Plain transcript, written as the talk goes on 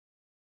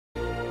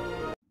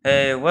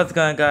Hey, what's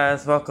going on,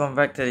 guys? Welcome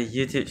back to the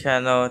YouTube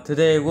channel.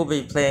 Today we'll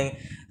be playing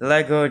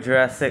Lego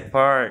Jurassic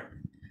Park.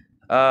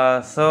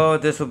 So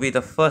this will be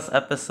the first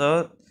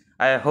episode.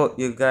 I hope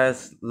you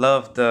guys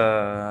love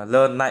the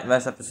Little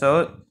Nightmares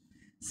episode.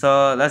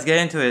 So let's get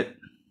into it.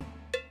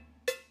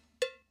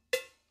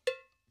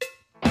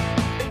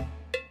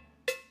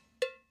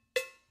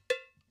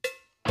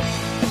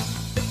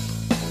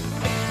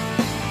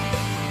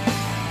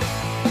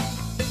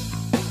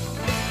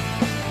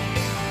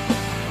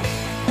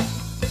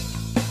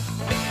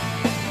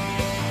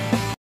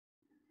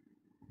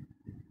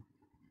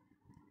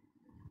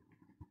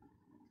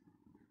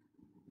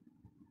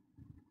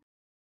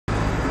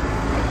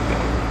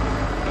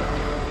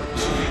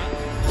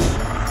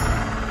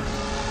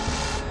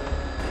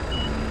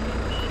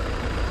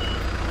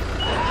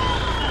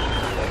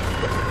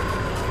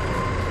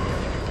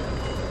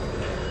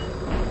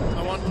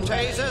 I want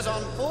tasers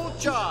on full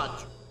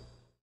charge.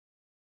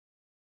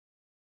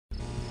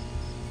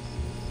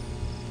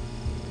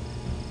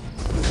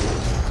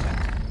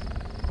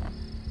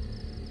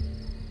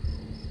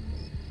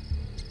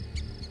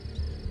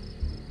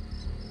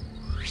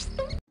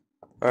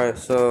 Alright,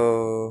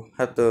 so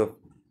have to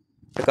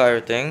pick out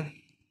everything.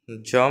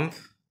 Jump,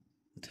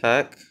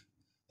 attack.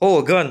 Oh,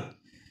 a gun!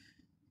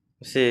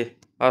 Let's see.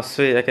 Oh,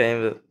 sweet, I can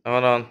aim it.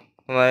 Hold on.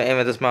 I'm gonna aim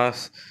at this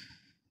mouse.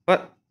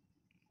 What?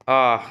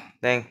 Ah,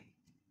 dang.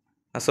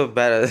 I'm so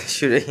bad at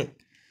shooting.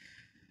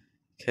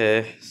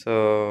 Okay,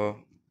 so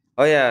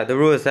oh yeah, the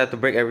rule is I have to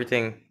break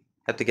everything.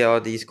 Have to get all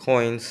these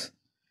coins.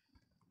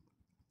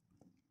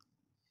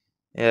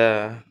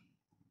 Yeah.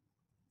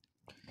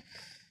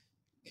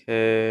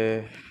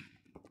 Okay.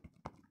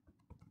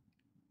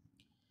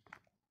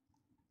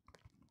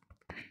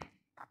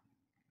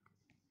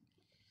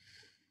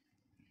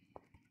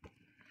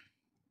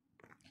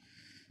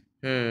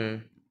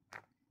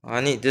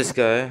 I need this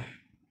guy.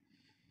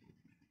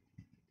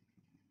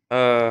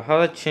 How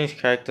do I change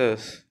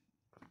characters?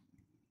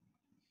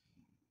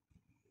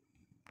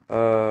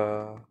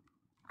 Uh,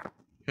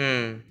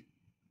 hmm.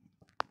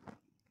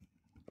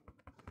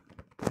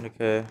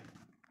 Okay.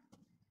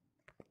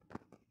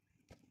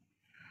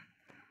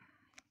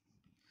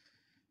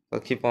 I'll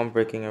keep on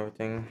breaking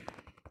everything.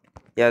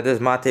 Yeah, this is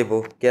my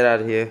table. Get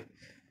out of here.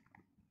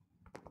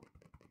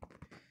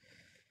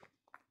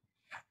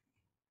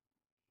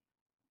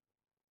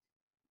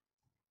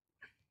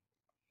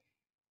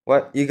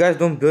 What? You guys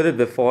don't build it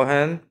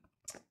beforehand?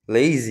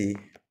 Lazy.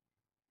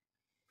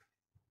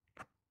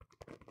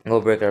 I'll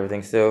break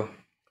everything still.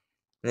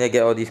 I need to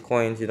get all these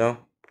coins, you know?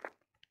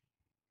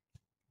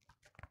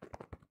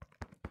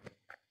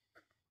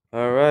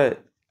 Alright.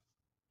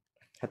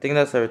 I think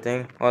that's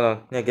everything. Hold on.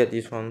 I need to get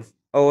these ones.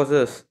 Oh, what's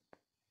this?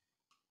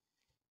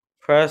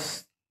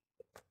 Press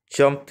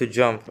jump to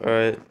jump.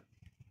 Alright.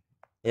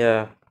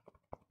 Yeah.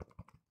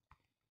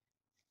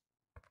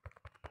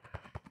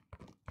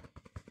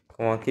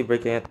 Come on, keep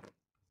breaking it.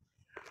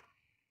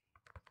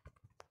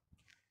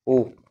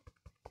 Ooh.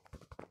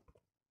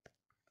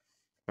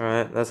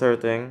 Alright, that's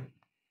everything.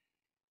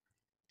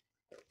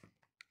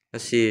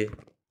 Let's see.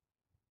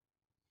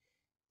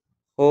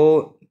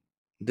 Hold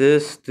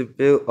this to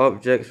build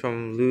objects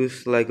from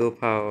loose Lego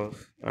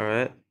piles.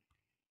 Alright.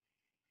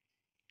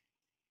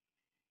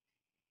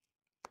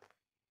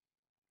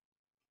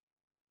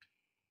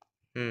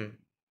 Hmm.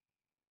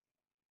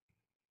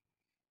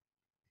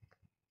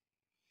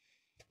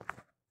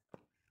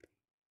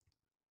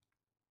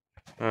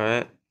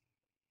 Alright.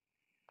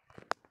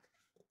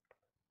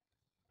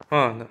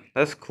 Huh,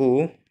 that's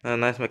cool. A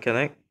nice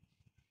mechanic.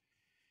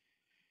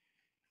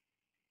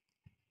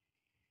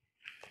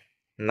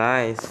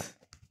 Nice.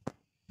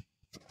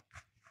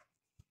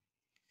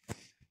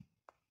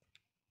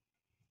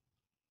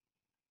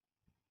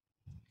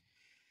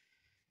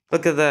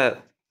 Look at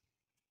that.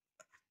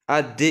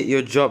 I did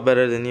your job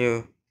better than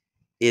you,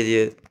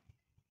 idiot.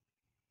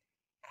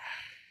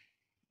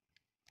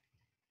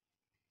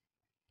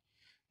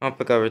 I'll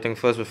pick everything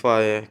first before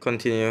I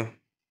continue.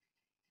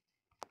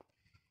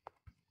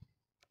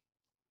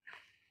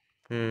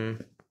 Hmm.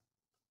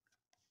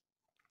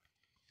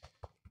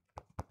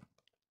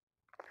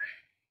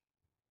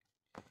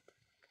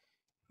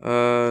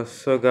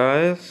 So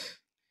guys,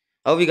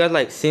 I hope you guys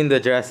like seen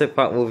the Jurassic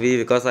Park movie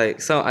because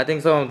like I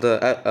think some of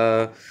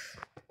the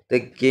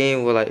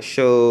game will like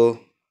show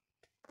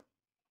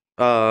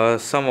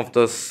some of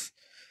the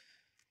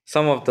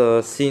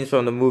scenes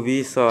from the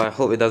movie, so I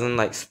hope it doesn't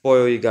like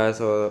spoil you guys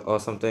or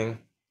something.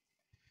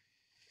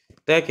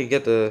 Then I can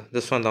get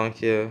this one down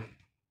here.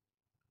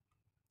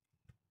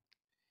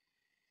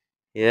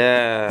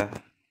 Yeah.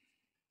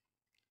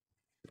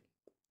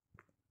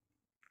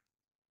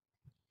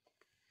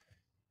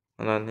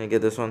 Hold on, let me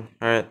get this one.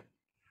 Alright.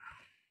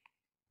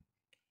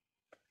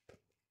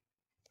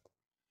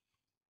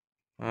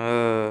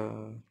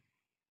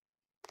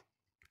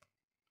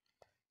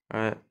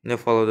 Alright, need to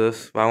follow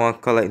this, but I want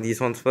to collect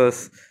these ones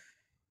first.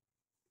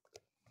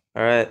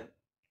 Alright.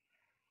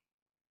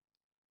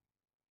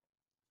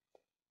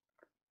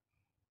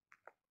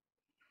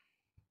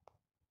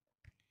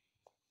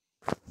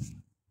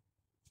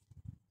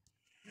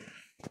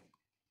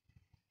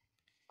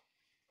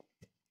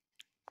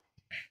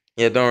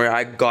 Yeah, don't worry,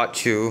 I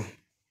got you.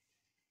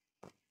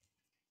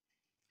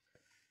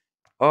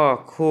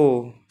 Oh,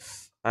 cool.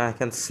 I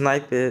can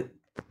snipe it.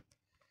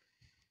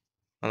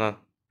 Hold on.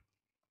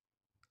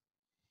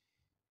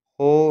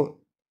 Hold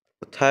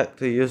attack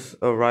to use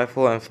a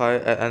rifle and fire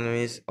at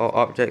enemies or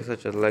objects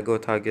such as Lego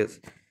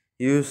targets.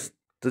 Use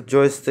the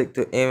joystick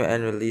to aim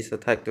and release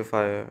attack to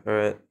fire.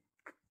 Alright.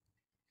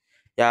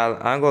 Yeah,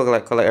 I'm gonna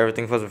like collect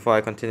everything first before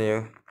I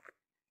continue.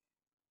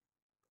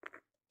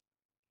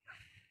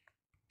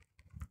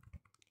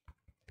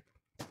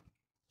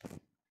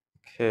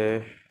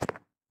 Okay.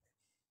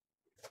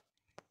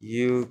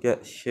 You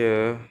get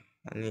here.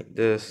 I need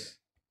this.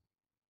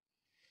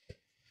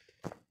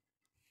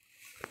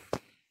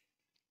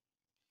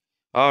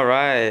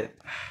 Alright.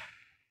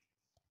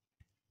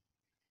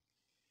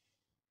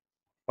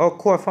 Oh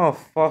cool, I found a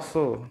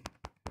fossil.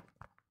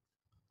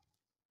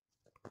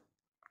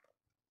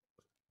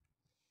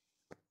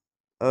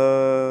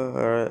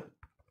 Alright.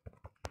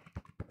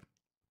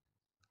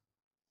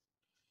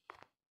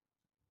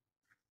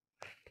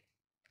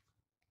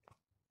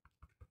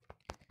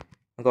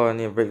 I'm gonna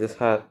need to break this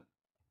hat.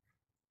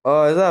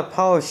 Oh, is that a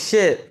pile of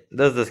shit?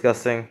 That's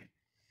disgusting.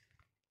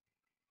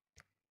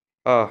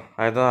 Oh,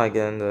 I don't know how to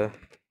get in there.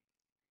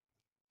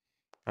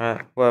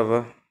 Alright,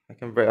 whatever. I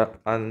can break up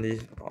on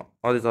these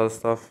all these other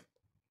stuff.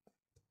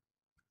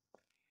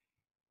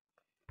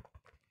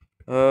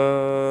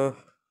 Oh,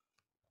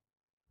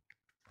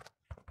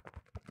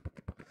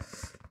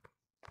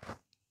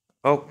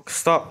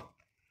 stop.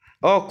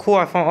 Oh, cool.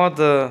 I found all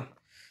the.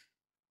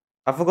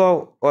 I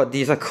forgot what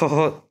these are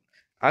called.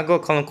 I'm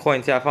gonna call them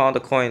coins. Yeah, I found all the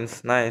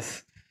coins.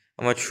 Nice.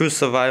 I'm a true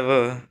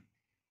survivor.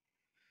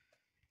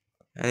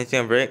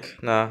 Anything to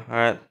break? Nah.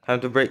 Alright, time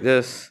to break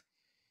this.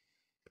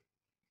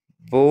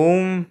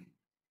 Boom.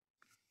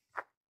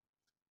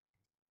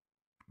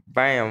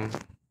 Bam.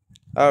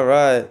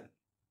 Alright.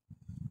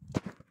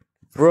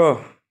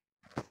 Bro.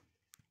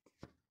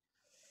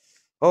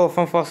 Oh,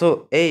 from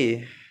fossil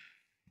A.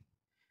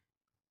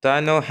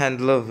 Dino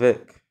Handler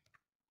Vic.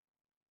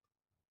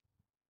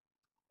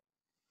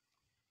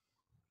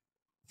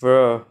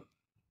 Bro.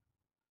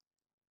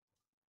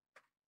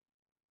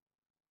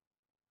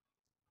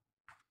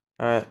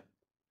 Alright.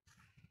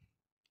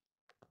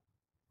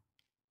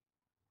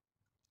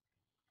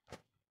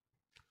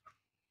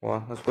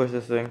 Well, let's push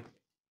this thing.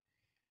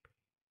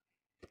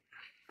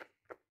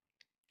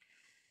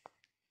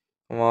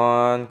 Come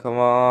on, come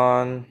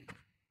on.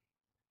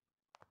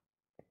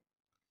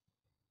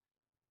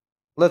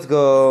 Let's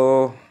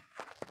go.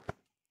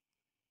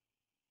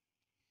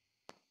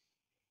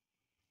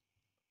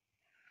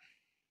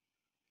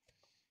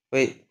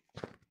 Wait.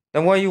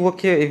 Then why you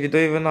work here if you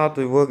don't even know how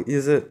to work,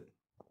 is it?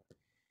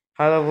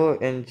 High level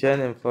and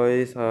Gen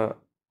employees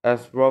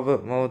as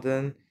Robert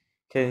Molden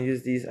can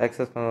use these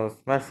access panels.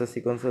 Smash the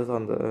sequences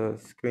on the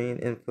screen,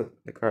 input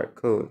the correct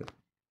code.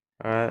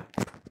 Alright.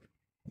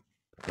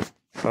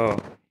 Oh,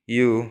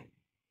 you.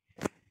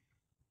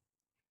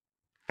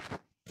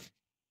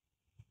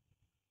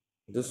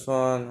 This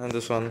one and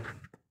this one.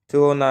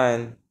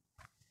 209.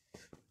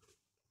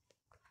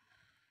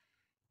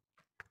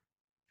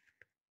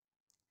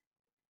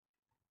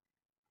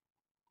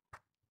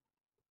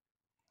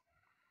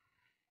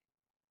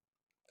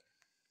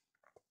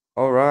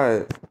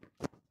 Alright.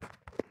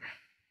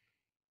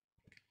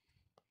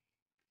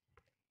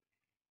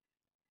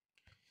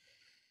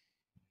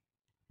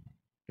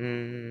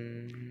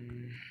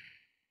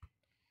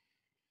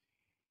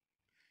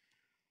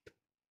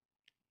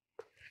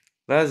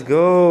 Let's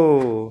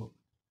go.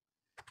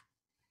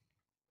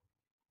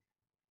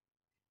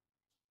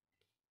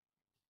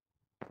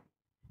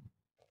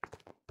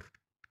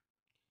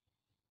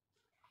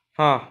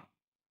 Huh.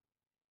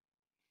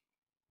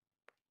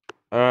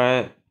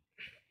 Alright.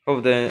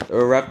 Hope the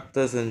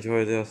Raptors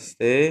enjoy their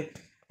stay.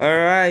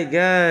 Alright,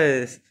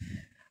 guys.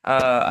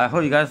 I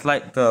hope you guys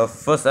liked the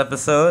first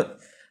episode.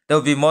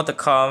 There'll be more to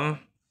come.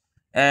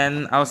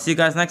 And I'll see you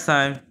guys next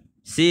time.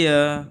 See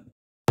ya.